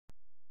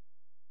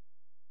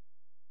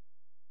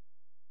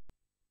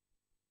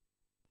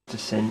to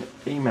send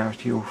emails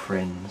to your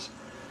friends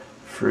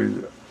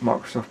through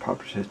Microsoft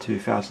Publisher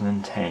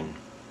 2010.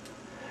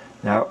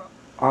 Now,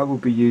 I will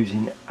be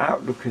using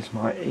Outlook as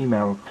my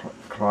email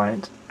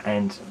client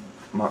and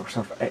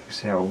Microsoft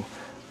Excel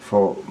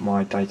for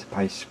my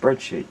database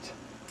spreadsheet.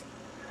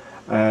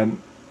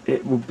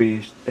 It will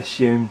be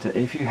assumed that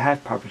if you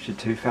have Publisher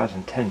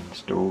 2010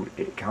 installed,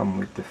 it comes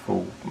with the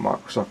full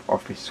Microsoft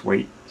Office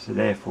suite, so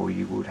therefore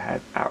you would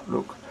have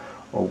Outlook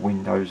or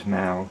Windows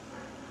Mail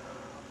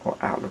or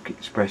Outlook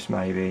Express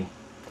maybe,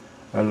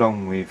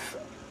 along with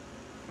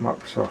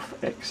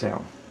Microsoft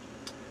Excel.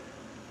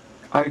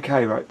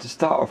 Okay, right, to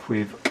start off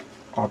with,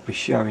 I'll be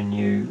showing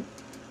you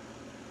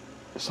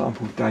a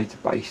sample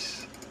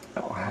database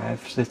that I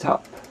have set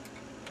up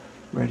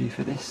ready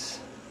for this.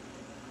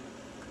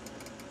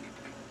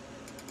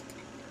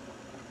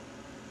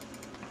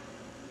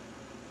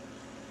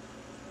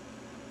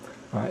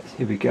 Right,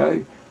 here we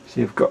go.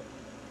 So you've got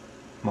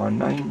my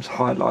names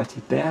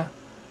highlighted there,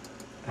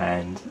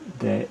 and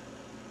there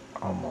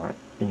are my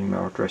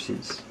email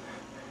addresses. See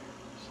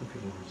if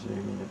we can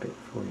zoom in a bit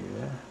for you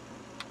there.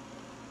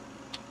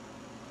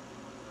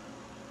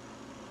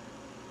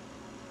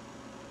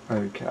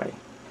 Okay,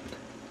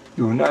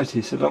 you'll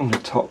notice along the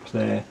top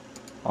there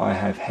I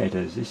have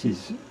headers. This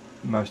is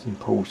most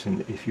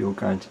important if you're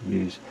going to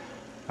use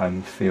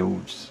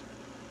fields,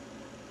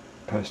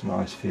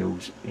 personalised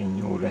fields in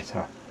your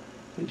letter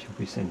that you'll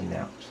be sending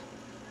out.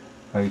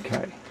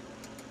 Okay,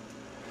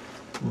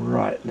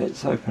 right,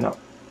 let's open up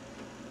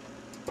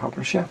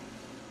Publisher,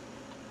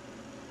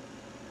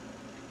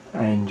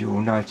 and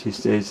you'll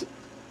notice there's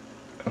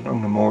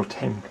along the more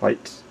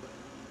templates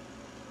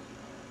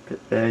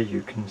bit there,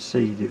 you can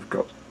see they've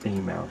got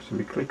email. So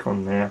we click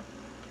on there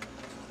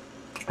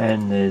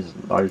and there's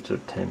loads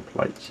of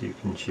templates you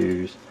can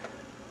choose,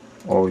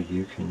 or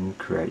you can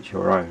create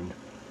your own.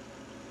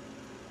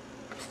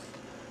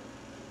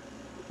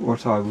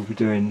 What I will be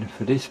doing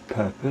for this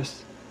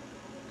purpose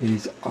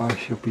is I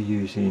shall be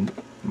using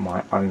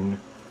my own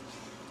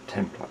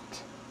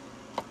template.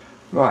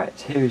 Right,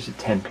 here is a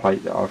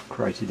template that I've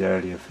created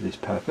earlier for this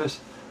purpose.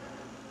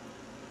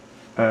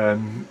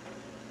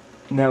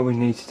 Now we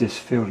need to just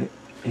fill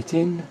it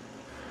in.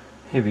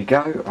 Here we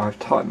go, I've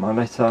typed my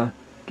letter,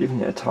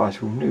 given it a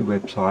title, new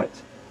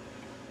website,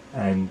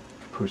 and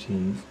put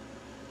in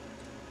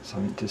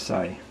something to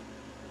say.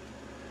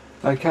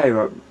 Okay,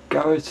 right,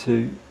 go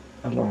to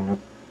along the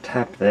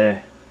tab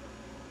there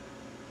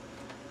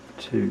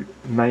to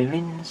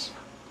mailings.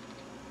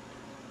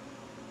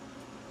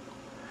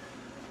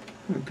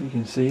 Hope you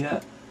can see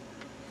that.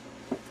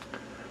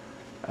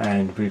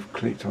 And we've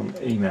clicked on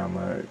email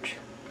merge.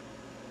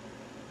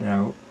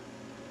 Now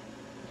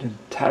the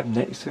tab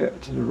next to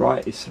it to the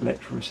right is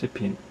select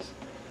recipients.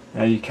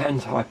 Now you can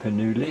type a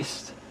new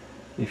list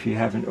if you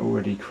haven't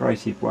already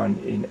created one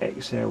in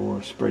Excel or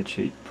a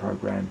spreadsheet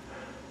program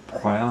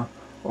prior,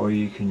 or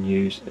you can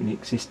use an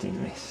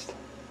existing list.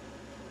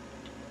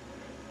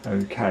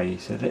 Okay,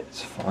 so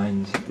let's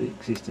find the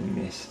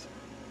existing list.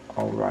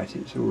 Alright,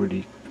 it's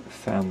already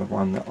found the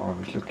one that I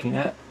was looking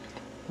at,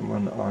 the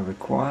one that I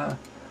require.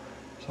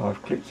 So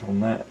I've clicked on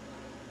that,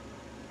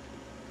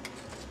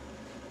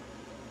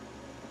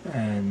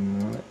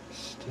 and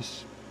let's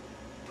just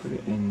put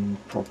it in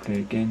properly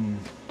again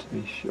to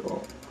be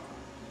sure.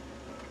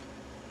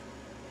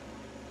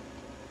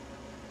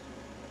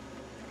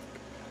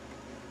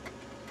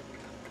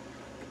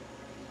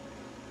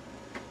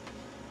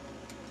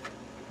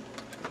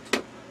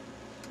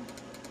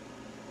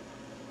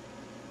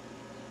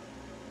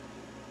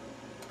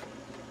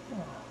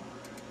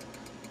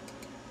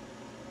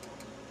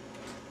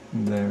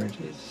 There it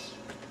is,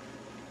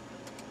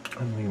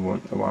 and we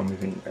want the one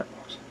with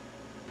emails.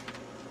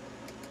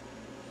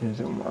 Here's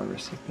all my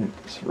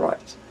recipients.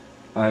 Right,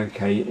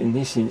 okay, in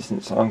this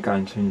instance I'm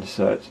going to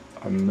insert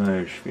a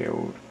merge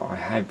field. I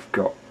have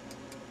got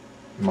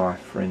my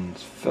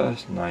friends'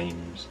 first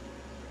names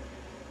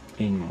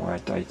in my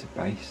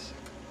database,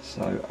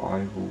 so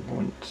I will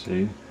want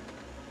to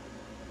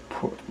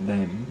put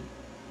them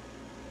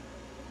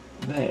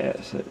there,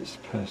 so it's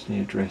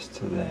personally addressed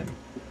to them.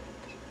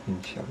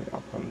 And shove it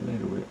up a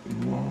little bit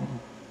more.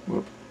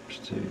 Whoops,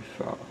 too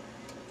far.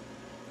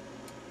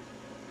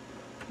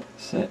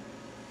 That's it.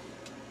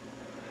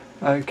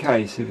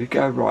 Okay, so if we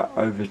go right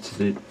over to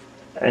the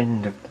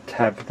end of the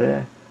tab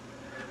there,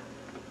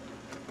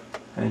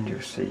 and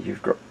you'll see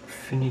you've got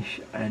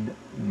finish and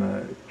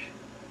merge.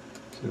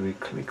 So we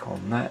click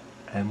on that,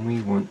 and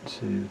we want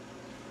to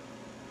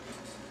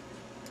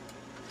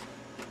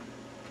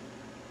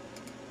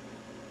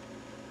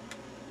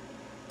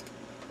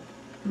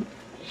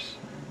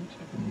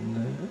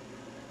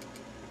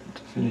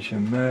finish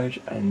and merge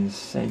and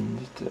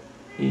send the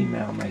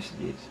email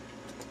messages.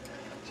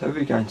 So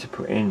we're going to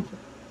put in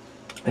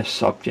a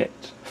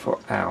subject for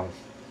our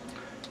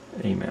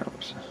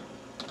emails.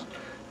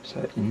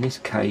 So in this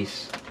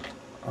case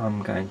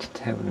I'm going to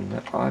tell them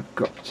that I've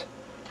got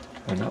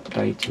an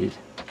updated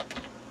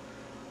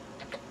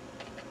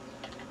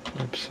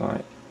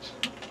website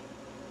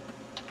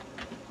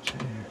to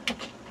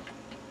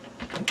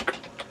look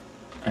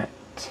at.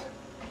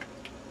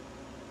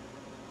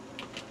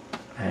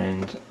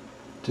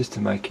 just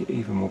to make it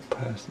even more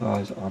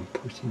personalised, I'm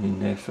putting in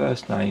their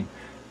first name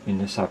in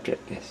the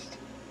subject list.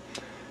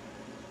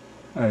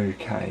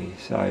 Okay,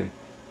 so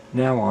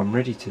now I'm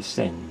ready to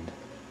send.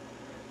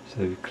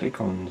 So click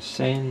on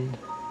send,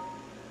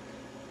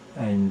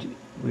 and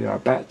we are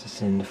about to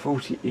send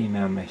 40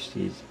 email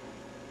messages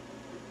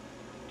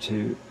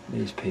to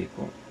these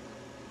people.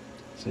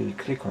 So you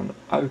click on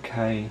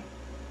OK,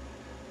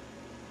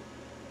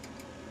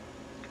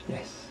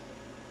 yes,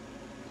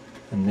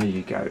 and there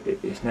you go,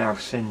 it is now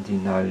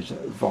sending those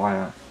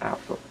via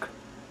Outlook.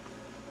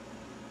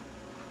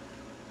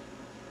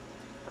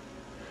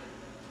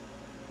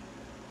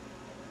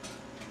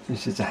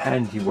 This is a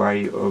handy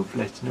way of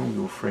letting all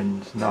your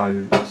friends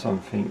know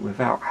something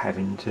without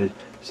having to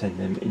send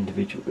them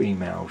individual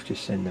emails,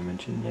 just send them a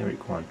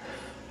generic one.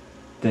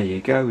 There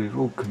you go, we've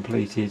all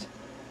completed,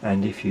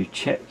 and if you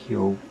check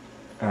your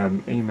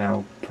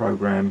email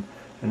program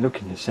and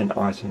look in the sent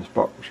items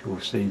box,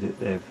 you'll see that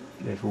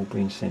they've all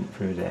been sent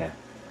through there.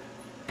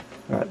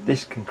 Right,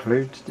 this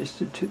concludes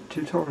this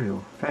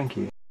tutorial. Thank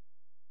you.